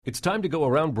It's time to go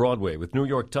around Broadway with New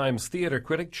York Times theater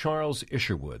critic Charles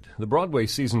Isherwood. The Broadway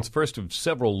season's first of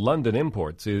several London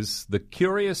imports is The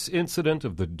Curious Incident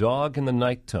of the Dog in the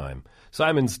Nighttime,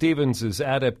 Simon Stevens'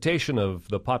 adaptation of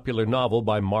the popular novel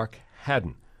by Mark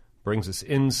Haddon. Brings us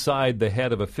inside the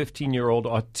head of a 15-year-old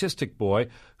autistic boy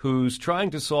who's trying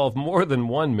to solve more than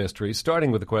one mystery, starting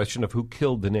with the question of who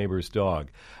killed the neighbor's dog.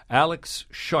 Alex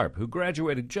Sharp, who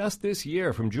graduated just this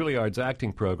year from Juilliard's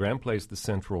acting program, plays the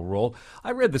central role.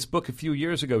 I read this book a few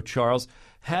years ago, Charles.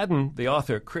 Haddon, the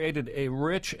author, created a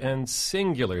rich and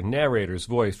singular narrator's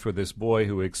voice for this boy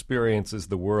who experiences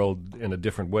the world in a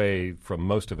different way from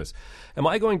most of us. Am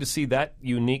I going to see that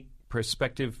unique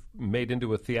perspective made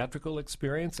into a theatrical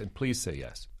experience? And please say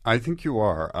yes. I think you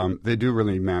are. They do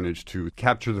really manage to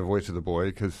capture the voice of the boy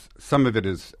because some of it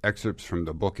is excerpts from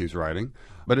the book he's writing,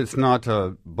 but it's not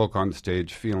a book on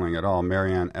stage feeling at all.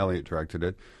 Marianne Elliott directed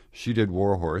it. She did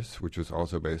War Horse, which was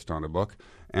also based on a book,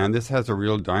 and this has a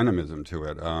real dynamism to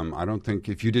it. I don't think,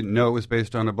 if you didn't know it was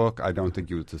based on a book, I don't think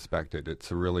you would suspect it. It's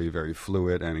a really very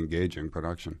fluid and engaging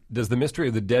production. Does the mystery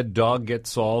of the dead dog get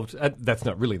solved? That's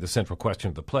not really the central question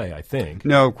of the play, I think.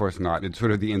 No, of course not. It's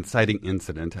sort of the inciting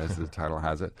incident, as the title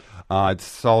has it. It's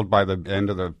solved by the end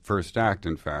of the first act,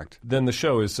 in fact. Then the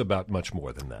show is about much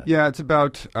more than that. Yeah, it's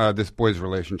about this boy's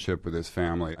relationship with his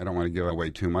family. I don't want to give away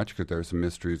too much because there are some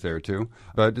mysteries there, too.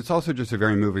 But it's also just a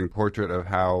very moving portrait of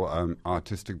how an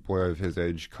autistic boy of his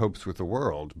age copes with the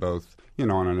world, both,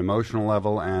 on an emotional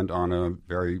level and on a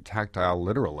very tactile,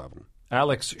 literal level.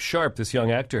 Alex Sharp, this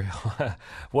young actor,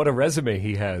 what a resume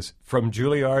he has. From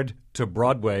Juilliard to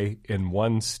Broadway in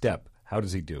one step. How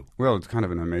does he do? Well, it's kind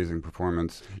of an amazing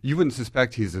performance. You wouldn't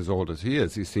suspect he's as old as he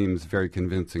is. He seems very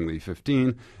convincingly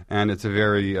 15, and it's a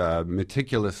very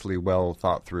meticulously well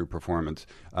thought-through performance.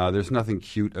 There's nothing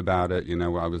cute about it.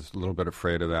 I was a little bit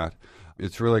afraid of that.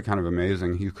 It's really kind of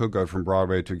amazing. He could go from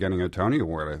Broadway to getting a Tony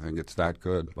Award, I think. It's that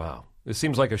good. Wow. This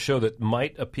seems like a show that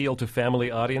might appeal to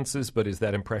family audiences, but is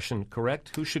that impression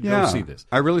correct? Who should go see this?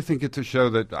 I really think it's a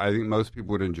show that I think most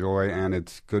people would enjoy, and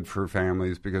it's good for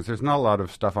families because there's not a lot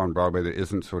of stuff on Broadway that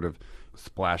isn't sort of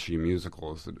splashy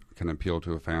musicals that can appeal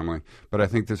to a family. But I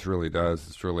think this really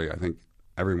does. I think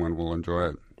everyone will enjoy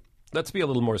it. Let's be a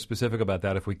little more specific about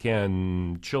that if we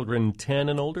can. Children 10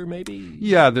 and older, maybe?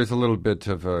 Yeah, there's a little bit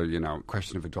of a,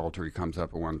 question of adultery comes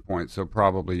up at one point, so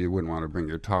probably you wouldn't want to bring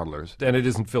your toddlers. And it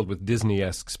isn't filled with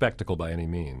Disney-esque spectacle by any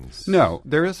means. No,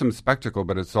 there is some spectacle,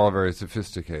 but it's all very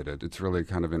sophisticated. It's really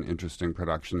kind of an interesting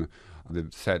production. The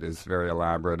set is very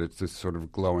elaborate. It's this sort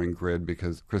of glowing grid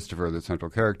because Christopher, the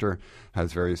central character,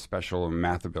 has very special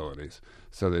math abilities.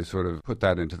 So they sort of put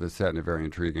that into the set in a very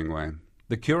intriguing way.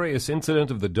 The Curious Incident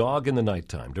of the Dog in the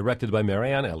Nighttime, directed by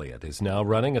Marianne Elliott, is now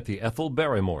running at the Ethel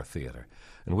Barrymore Theater.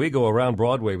 And we go around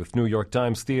Broadway with New York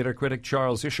Times theater critic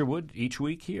Charles Isherwood each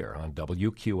week here on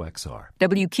WQXR.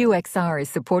 WQXR is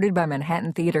supported by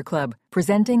Manhattan Theater Club,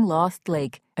 presenting Lost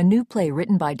Lake, a new play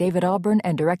written by David Auburn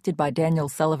and directed by Daniel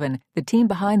Sullivan, the team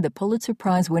behind the Pulitzer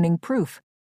Prize-winning Proof.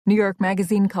 New York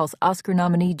Magazine calls Oscar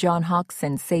nominee John Hawkes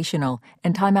sensational,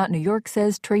 and Time Out New York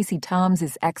says Tracy Toms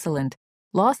is excellent.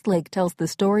 Lost Lake tells the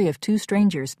story of two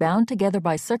strangers bound together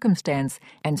by circumstance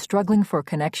and struggling for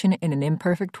connection in an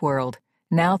imperfect world.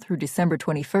 Now through December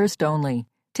 21st only.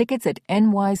 Tickets at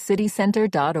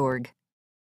nycitycenter.org.